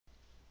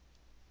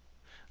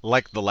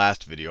like the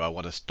last video, I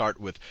want to start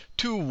with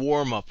 2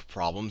 warm-up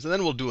problems, and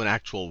then we'll do an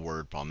actual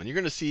word problem. And you're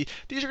going to see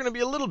these are going to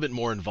be a little bit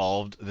more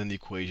involved than the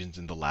equations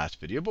in the last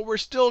video, but we're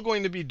still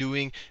going to be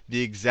doing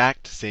the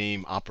exact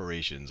same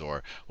operations,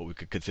 or what we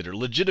could consider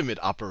legitimate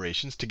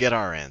operations, to get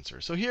our answer.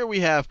 So here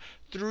we have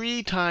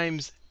 3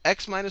 times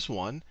x minus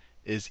 1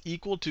 is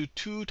equal to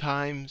 2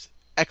 times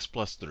x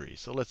plus 3.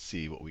 So let's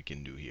see what we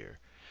can do here.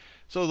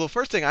 So the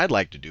first thing I'd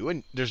like to do,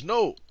 and there's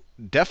no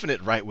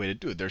definite right way to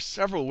do it. There's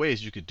several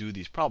ways you could do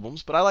these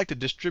problems, but I like to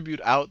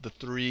distribute out the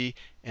 3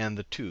 and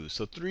the 2.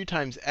 So 3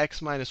 times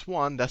x minus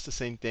 1, that's the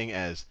same thing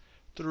as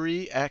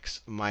 3x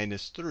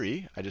minus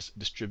 3. I just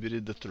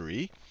distributed the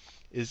 3,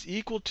 is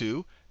equal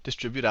to,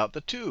 distribute out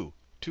the 2.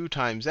 2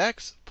 times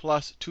x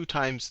plus 2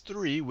 times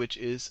 3, which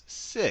is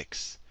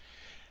 6.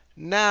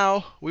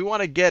 Now, we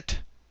want to get,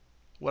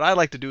 what I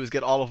like to do is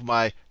get all of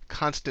my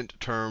constant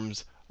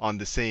terms on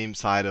the same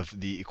side of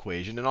the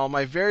equation, and all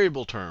my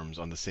variable terms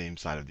on the same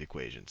side of the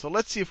equation. So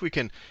let's see if we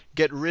can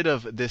get rid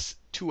of this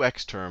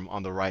 2x term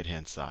on the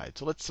right-hand side.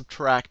 So let's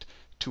subtract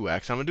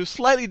 2x. I'm going to do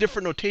slightly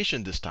different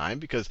notation this time,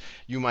 because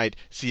you might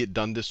see it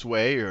done this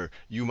way, or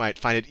you might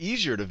find it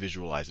easier to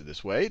visualize it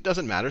this way. It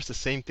doesn't matter. It's the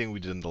same thing we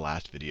did in the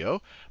last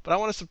video. But I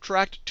want to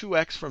subtract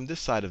 2x from this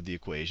side of the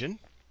equation.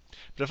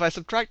 But if I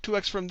subtract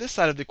 2x from this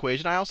side of the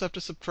equation, I also have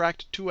to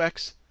subtract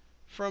 2x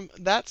from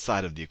that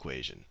side of the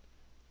equation.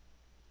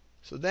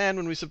 So then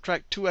when we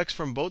subtract 2x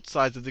from both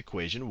sides of the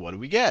equation, what do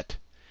we get?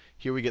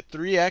 Here we get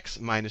 3x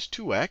minus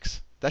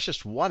 2x. That's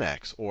just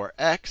 1x, or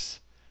x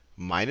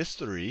minus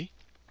 3.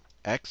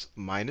 X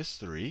minus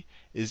 3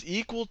 is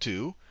equal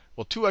to,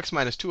 well, 2x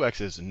minus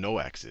 2x is no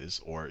x's,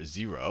 or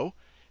 0.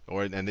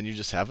 And then you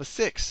just have a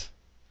 6.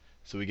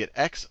 So we get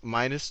x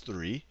minus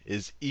 3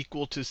 is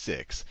equal to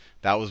 6.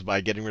 That was by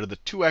getting rid of the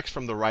 2x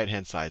from the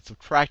right-hand side,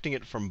 subtracting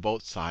it from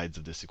both sides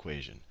of this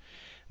equation.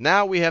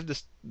 Now we have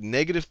this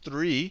negative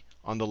 3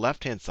 on the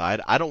left-hand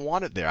side. I don't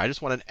want it there. I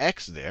just want an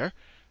x there.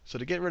 So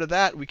to get rid of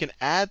that, we can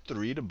add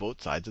 3 to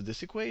both sides of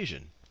this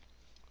equation.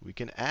 We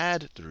can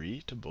add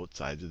 3 to both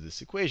sides of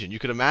this equation. You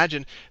could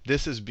imagine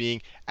this as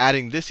being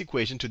adding this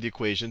equation to the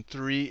equation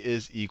 3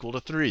 is equal to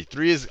 3.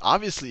 3 is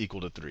obviously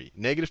equal to 3.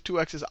 Negative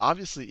 2x is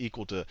obviously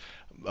equal to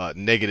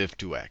negative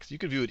 2x. You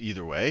could view it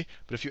either way.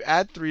 But if you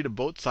add 3 to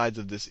both sides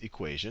of this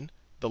equation,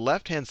 the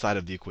left-hand side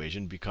of the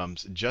equation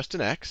becomes just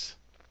an x,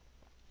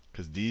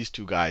 because these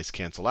two guys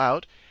cancel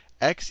out.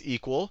 X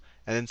equal,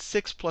 and then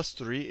 6 plus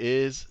 3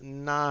 is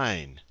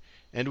 9.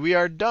 And we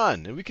are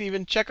done. And we can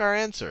even check our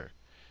answer.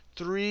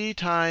 3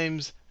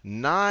 times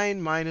 9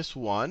 minus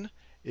 1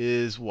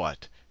 is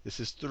what?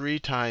 This is 3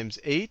 times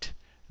 8.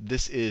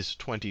 This is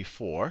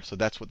 24. So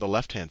that's what the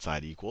left-hand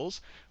side equals.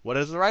 What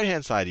does the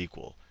right-hand side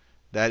equal?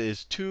 That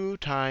is 2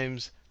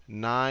 times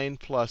 9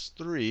 plus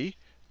 3.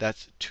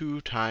 That's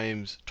 2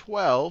 times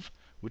 12,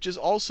 which is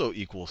also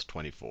equals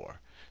 24.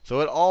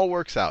 So it all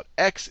works out.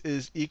 X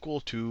is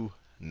equal to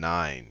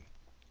 9.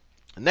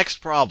 Next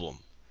problem.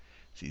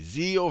 See,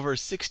 z over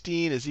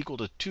 16 is equal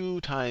to 2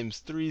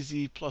 times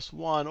 3z plus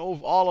 1,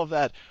 over all of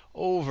that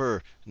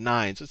over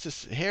 9. So it's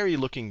this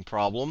hairy-looking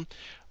problem.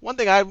 One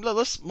thing,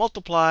 let's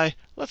multiply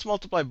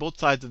both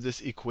sides of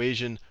this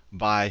equation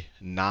by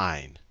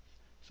 9.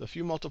 So if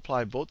you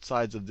multiply both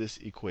sides of this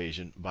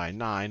equation by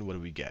 9, what do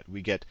we get?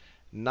 We get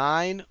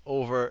 9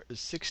 over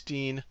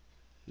 16z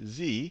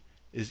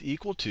is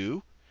equal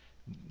to,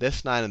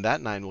 this 9 and that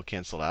 9 will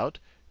cancel out,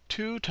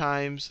 2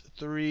 times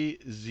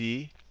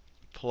 3z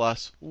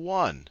plus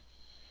 1.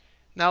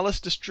 Now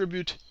let's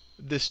distribute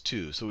this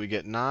 2. So we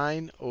get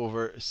 9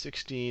 over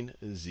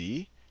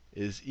 16z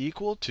is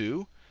equal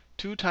to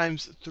 2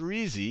 times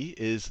 3z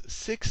is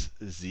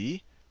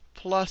 6z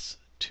plus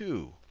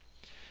 2.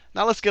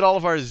 Now let's get all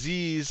of our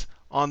z's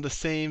on the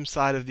same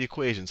side of the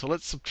equation. So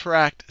let's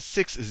subtract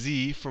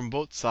 6z from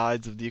both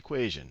sides of the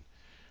equation.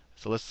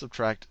 So let's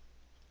subtract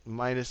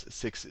minus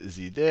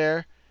 6z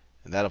there.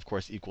 And that, of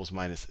course, equals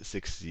minus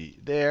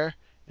 6z there.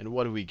 And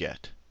what do we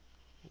get?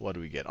 What do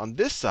we get? On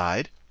this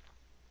side,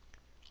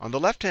 on the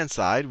left-hand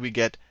side, we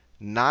get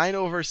 9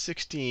 over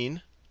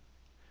 16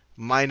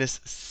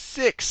 minus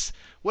 6.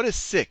 What is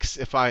 6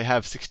 if I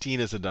have 16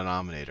 as a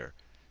denominator?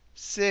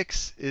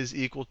 6 is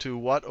equal to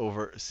what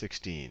over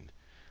 16?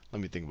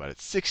 Let me think about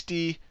it.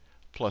 60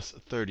 plus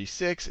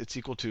 36, it's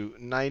equal to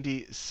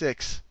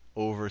 96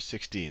 over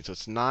 16. So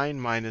it's 9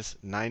 minus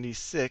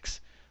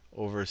 96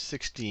 over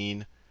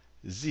 16z.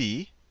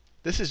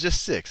 This is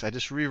just 6. I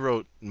just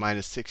rewrote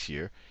minus 6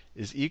 here,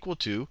 is equal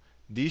to,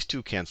 these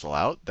two cancel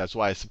out. That's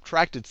why I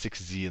subtracted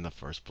 6z in the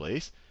first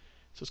place.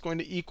 So it's going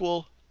to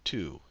equal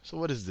 2. So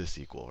what does this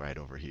equal right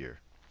over here?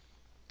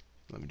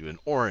 Let me do an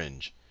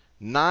orange.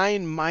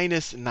 9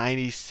 minus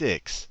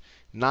 96.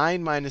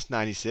 9 minus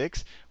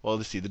 96. Well,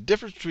 let's see. The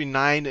difference between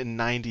 9 and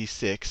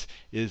 96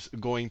 is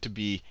going to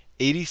be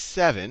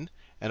 87.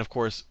 And of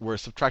course, we're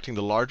subtracting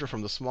the larger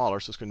from the smaller.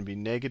 So it's going to be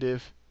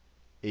negative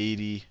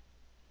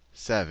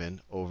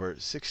 87 over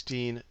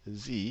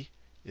 16z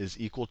is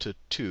equal to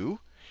 2.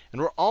 And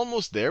we're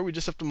almost there. We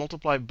just have to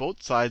multiply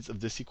both sides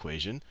of this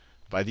equation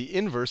by the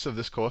inverse of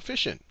this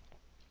coefficient.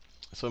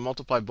 So we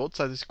multiply both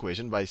sides of this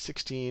equation by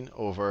 16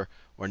 over,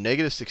 or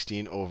negative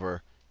 16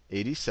 over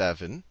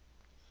 87.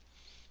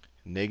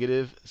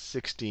 Negative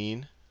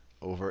 16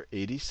 over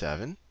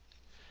 87.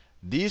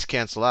 These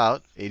cancel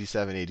out,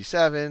 87,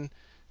 87,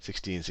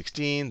 16,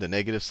 16, the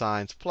negative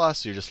signs plus,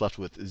 so you're just left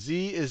with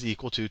z is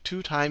equal to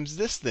 2 times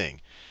this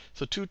thing.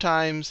 So 2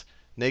 times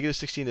negative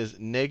 16 is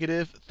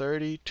negative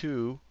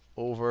 32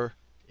 over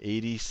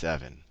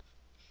 87.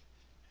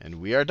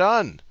 And we are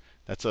done.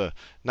 That's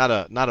not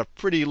a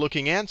pretty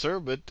looking answer,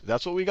 but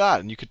that's what we got.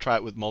 And you could try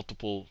it with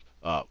multiple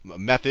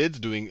methods.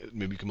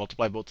 Maybe you can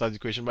multiply both sides of the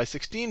equation by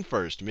 16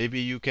 first. Maybe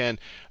you can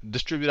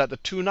distribute out the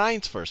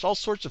 2/9 first. All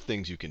sorts of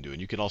things you can do. And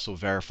you can also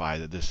verify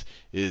that this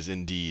is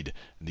indeed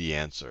the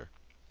answer.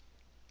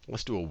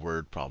 Let's do a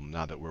word problem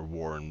now that we're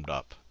warmed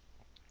up.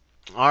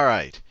 All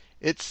right.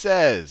 It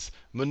says,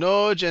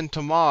 Manoj and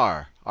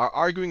Tamar are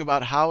arguing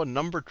about how a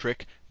number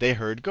trick they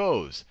heard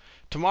goes.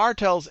 Tamar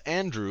tells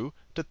Andrew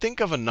to think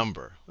of a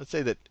number. Let's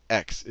say that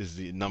x is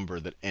the number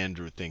that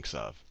Andrew thinks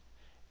of.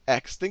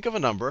 X, think of a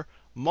number,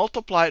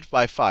 multiply it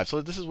by 5.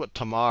 So this is what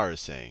Tamar is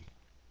saying.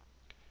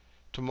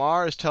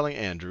 Tamar is telling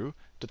Andrew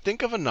to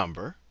think of a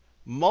number,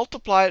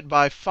 multiply it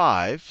by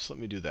 5. So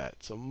let me do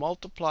that. So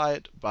multiply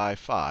it by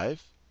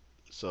 5.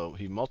 So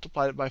he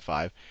multiplied it by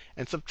 5.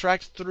 And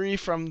subtract 3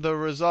 from the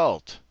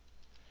result.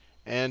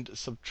 And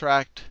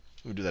subtract,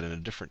 let me do that in a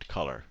different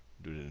color.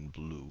 Do it in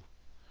blue.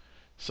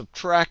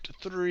 Subtract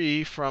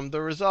 3 from the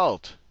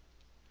result.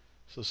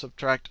 So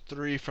subtract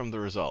 3 from the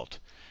result.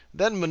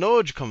 Then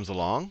Manoj comes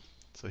along.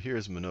 So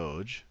here's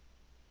Manoj.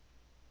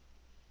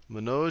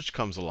 Manoj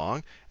comes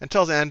along and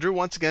tells Andrew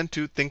once again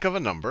to think of a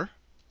number.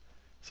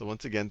 So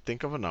once again,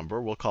 think of a number.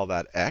 We'll call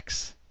that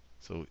x.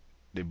 So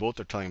they both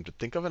are telling him to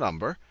think of a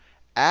number.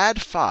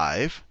 Add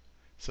 5.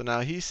 So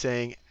now he's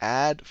saying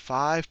add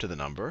 5 to the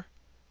number.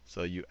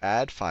 So you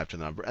add 5 to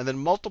the number. And then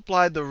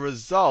multiply the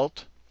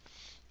result.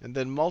 And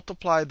then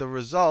multiply the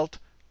result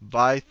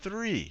by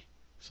 3.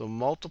 So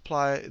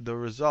multiply the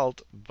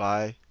result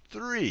by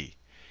 3.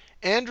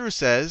 Andrew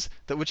says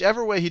that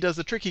whichever way he does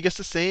the trick, he gets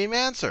the same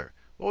answer.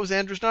 What was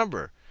Andrew's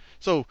number?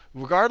 So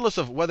regardless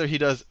of whether he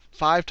does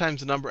 5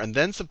 times the number and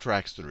then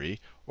subtracts 3,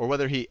 or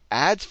whether he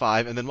adds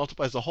 5 and then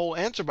multiplies the whole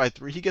answer by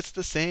 3, he gets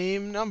the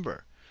same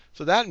number.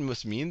 So that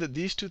must mean that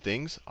these two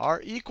things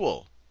are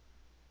equal.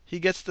 He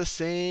gets the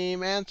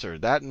same answer.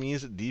 That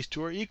means that these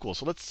two are equal.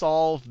 So let's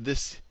solve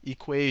this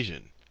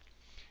equation.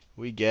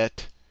 We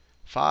get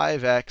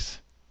 5x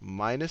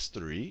minus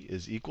 3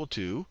 is equal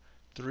to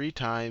 3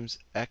 times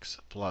x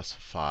plus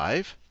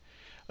 5.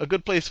 A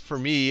good place for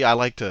me, I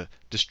like to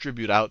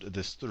distribute out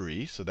this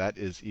 3. So that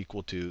is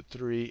equal to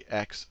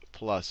 3x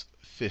plus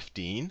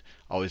 15.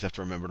 Always have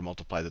to remember to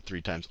multiply the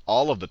 3 times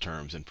all of the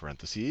terms in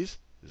parentheses.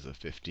 This is a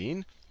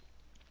 15.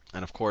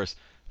 And of course,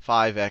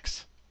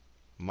 5x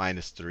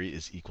minus 3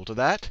 is equal to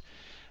that.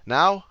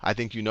 Now, I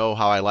think you know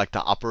how I like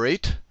to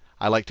operate.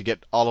 I like to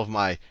get all of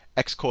my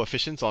x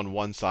coefficients on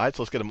one side.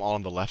 So let's get them all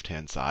on the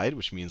left-hand side,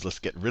 which means let's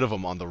get rid of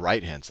them on the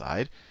right-hand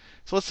side.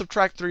 So let's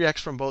subtract 3x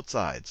from both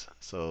sides.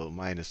 So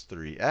minus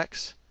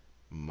 3x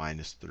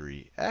minus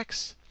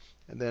 3x.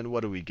 And then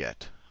what do we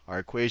get? Our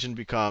equation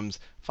becomes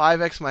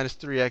 5x minus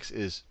 3x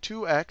is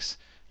 2x.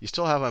 You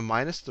still have a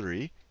minus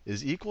 3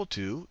 is equal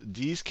to,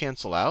 these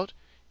cancel out,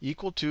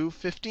 equal to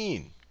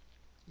 15.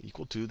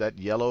 Equal to that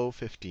yellow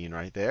 15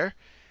 right there.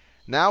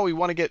 Now we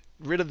want to get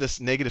rid of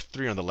this negative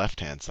 3 on the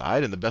left-hand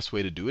side. And the best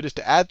way to do it is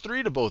to add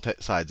 3 to both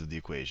sides of the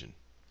equation.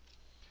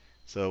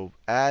 So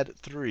add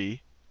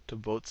 3 to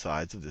both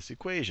sides of this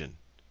equation.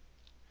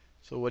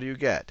 So what do you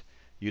get?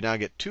 You now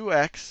get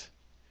 2x,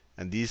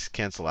 and these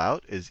cancel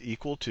out, is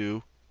equal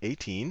to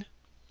 18.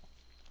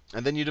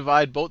 And then you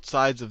divide both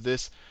sides of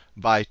this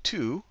by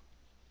 2.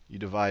 You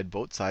divide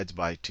both sides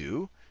by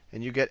 2.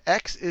 And you get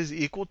x is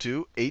equal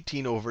to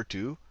 18 over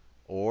 2,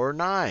 or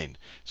 9.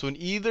 So in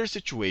either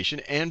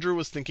situation, Andrew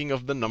was thinking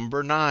of the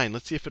number 9.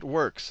 Let's see if it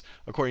works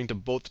according to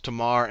both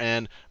Tamar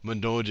and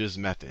Manoj's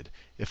method.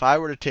 If I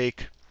were to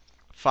take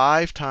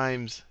 5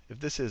 times, if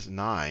this is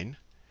 9,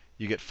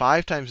 you get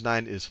 5 times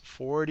 9 is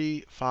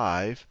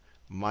 45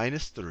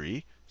 minus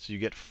 3. So you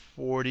get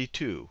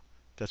 42.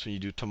 That's when you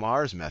do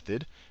Tamar's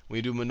method. When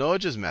you do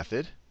Manoj's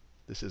method,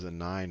 this is a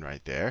 9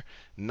 right there.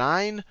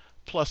 9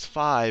 plus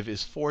 5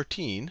 is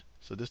 14.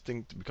 So this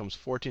thing becomes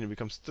 14. It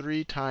becomes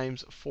 3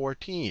 times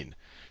 14.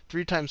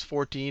 3 times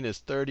 14 is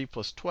 30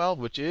 plus 12,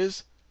 which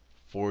is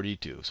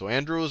 42. So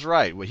Andrew was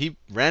right. Well, he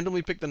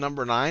randomly picked the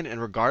number 9, and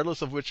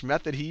regardless of which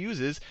method he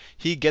uses,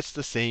 he gets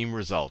the same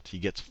result. He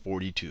gets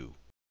 42.